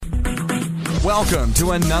Welcome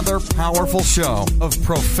to another powerful show of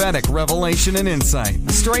prophetic revelation and insight.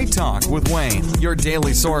 Straight Talk with Wayne, your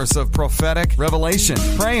daily source of prophetic revelation,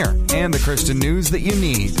 prayer, and the Christian news that you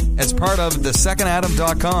need. As part of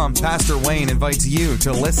thesecondadam.com, Pastor Wayne invites you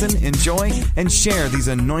to listen, enjoy, and share these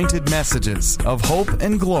anointed messages of hope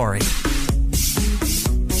and glory.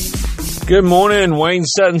 Good morning, Wayne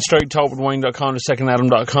Sutton, Straight Talk with Wayne.com to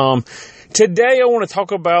secondadam.com. Today I want to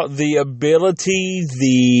talk about the ability,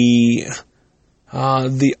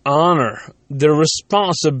 the honor, the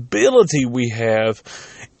responsibility we have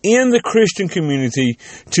in the Christian community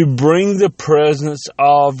to bring the presence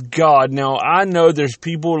of God. Now, I know there's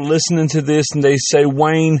people listening to this and they say,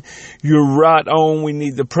 Wayne, you're right on. We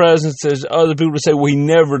need the presence. There's other people that say, well, he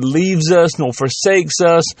never leaves us nor forsakes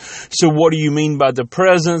us. So what do you mean by the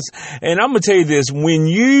presence? And I'm going to tell you this, when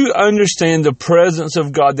you understand the presence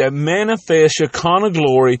of God that manifests Shekinah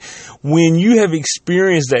glory, when you have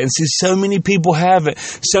experienced that, and see, so many people have it.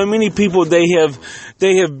 So many people, they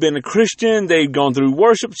have been a Christian, they've gone through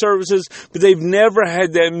worship services, but they've never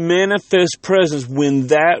had that manifest presence. When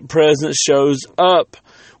that presence shows up,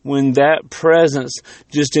 when that presence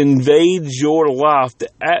just invades your life, the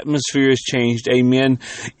atmosphere is changed. Amen.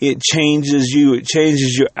 It changes you. It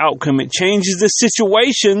changes your outcome. It changes the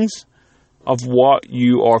situations of what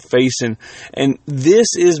you are facing. And this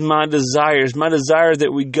is my desire. It's my desire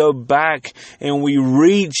that we go back and we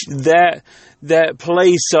reach that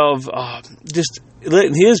place of just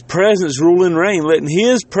letting His presence rule and reign, letting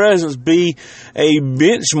His presence be a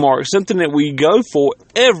benchmark, something that we go for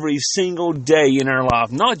every single day in our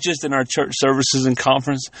life, not just in our church services and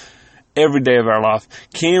conference, every day of our life.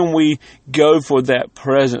 Can we go for that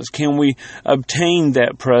presence? Can we obtain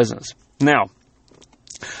that presence? Now,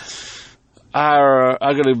 I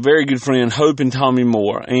got a very good friend, Hope and Tommy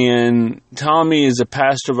Moore, and Tommy is a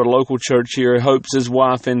pastor of a local church here. Hope's his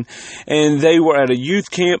wife, and they were at a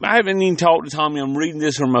youth camp. I haven't even talked to Tommy. I'm reading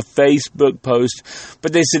this from a Facebook post,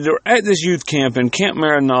 but they said they're at this youth camp in Camp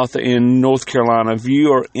Maranatha in North Carolina. If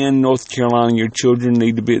you are in North Carolina, your children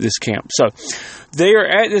need to be at this camp. So they are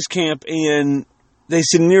at this camp, and they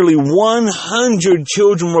said nearly 100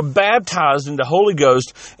 children were baptized in the Holy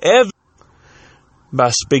Ghost by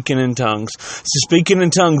speaking in tongues. So speaking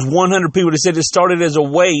in tongues, 100 people. They said it started as a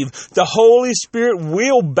wave. The Holy Spirit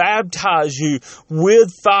will baptize you with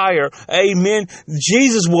fire. Amen.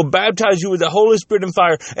 Jesus will baptize you with the Holy Spirit and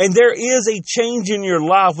fire. And there is a change in your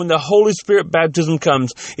life when the Holy Spirit baptism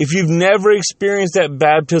comes. If you've never experienced that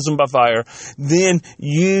baptism by fire, then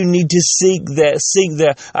you need to seek that.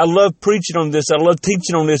 I love preaching on this. I love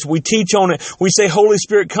teaching on this. We teach on it. We say, Holy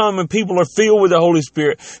Spirit, come, and people are filled with the Holy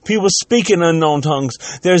Spirit. People speak in unknown tongues.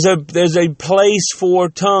 There's a place for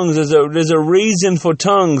tongues. There's a reason for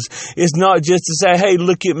tongues. It's not just to say, hey,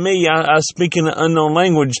 look at me, I speak in an unknown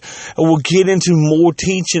language. We'll get into more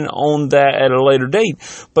teaching on that at a later date.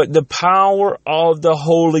 But the power of the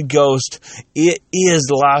Holy Ghost, it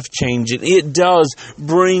is life-changing. It does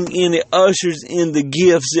bring in, it ushers in the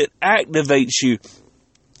gifts. It activates you.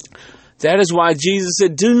 That is why Jesus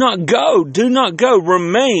said, do not go,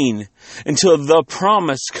 remain until the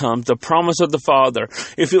promise comes, the promise of the Father.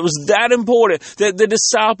 If it was that important that the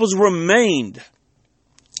disciples remained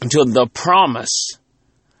until the promise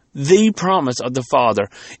of the Father,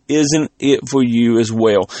 isn't it for you as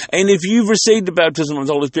well? And if you've received the baptism of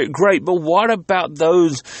the Holy Spirit, great. But what about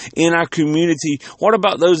those in our community? What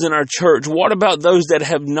about those in our church? What about those that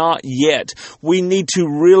have not yet? We need to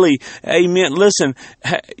really, amen. Listen,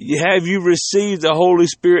 have you received the Holy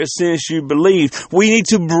Spirit since you believed? We need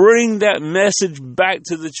to bring that message back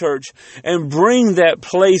to the church and bring that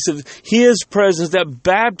place of His presence, that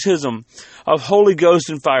baptism of Holy Ghost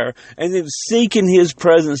and fire, and then seeking His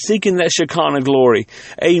presence, seeking that Shekinah glory.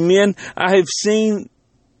 Amen. I have seen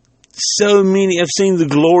so many. I've seen the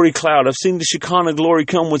glory cloud. I've seen the Shekinah glory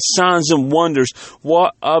come with signs and wonders.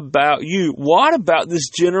 What about you? What about this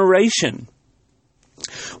generation?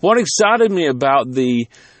 What excited me about the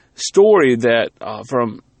story that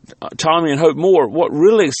from Tommy and Hope Moore, what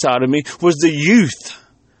really excited me was the youth.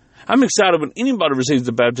 I'm excited when anybody receives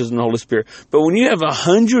the baptism of the Holy Spirit. But when you have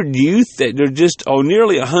 100 youth that are just,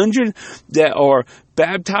 nearly 100 that are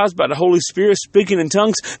baptized by the Holy Spirit, speaking in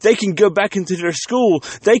tongues, they can go back into their school.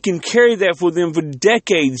 They can carry that for them for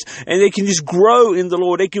decades, and they can just grow in the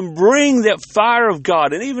Lord. They can bring that fire of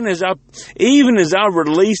God. And even as I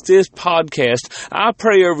release this podcast, I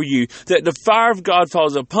pray over you that the fire of God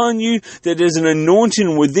falls upon you, that there's an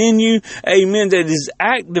anointing within you, amen, that is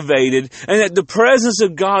activated, and that the presence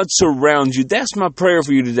of God surrounds you. That's my prayer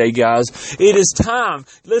for you today, guys. It is time.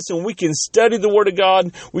 Listen, we can study the Word of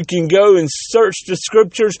God. We can go and search the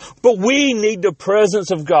scriptures, but we need the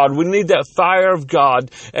presence of God. We need that fire of God,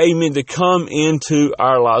 amen, to come into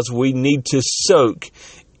our lives. We need to soak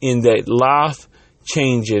in that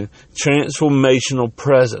life-changing, transformational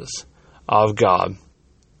presence of God.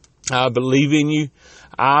 I believe in you.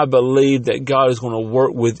 I believe that God is going to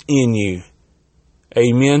work within you.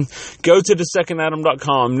 Amen. Go to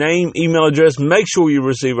thesecondadam.com, name, email address. Make sure you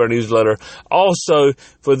receive our newsletter. Also,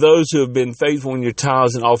 for those who have been faithful in your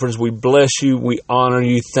tithes and offerings, we bless you. We honor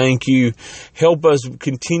you. Thank you. Help us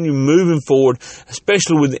continue moving forward,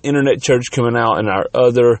 especially with the Internet Church coming out and our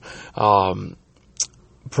other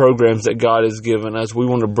programs that God has given us. We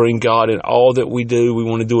want to bring God in all that we do. We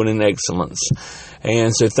want to do it in excellence.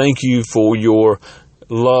 And so thank you for your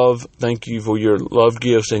love. Thank you for your love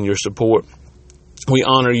gifts and your support. We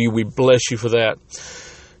honor you. We bless you for that.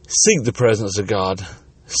 Seek the presence of God.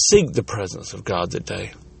 Seek the presence of God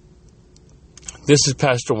today. This is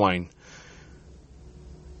Pastor Wayne.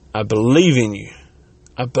 I believe in you.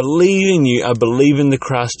 I believe in you. I believe in the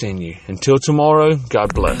Christ in you. Until tomorrow,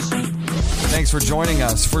 God bless. Thanks for joining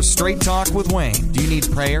us for Straight Talk with Wayne. Do you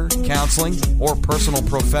need prayer, counseling, or personal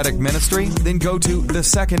prophetic ministry? Then go to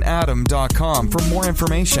thesecondadam.com for more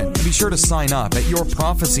information. Be sure to sign up at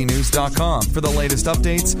yourprophecynews.com for the latest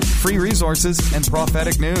updates, free resources, and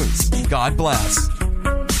prophetic news. God bless.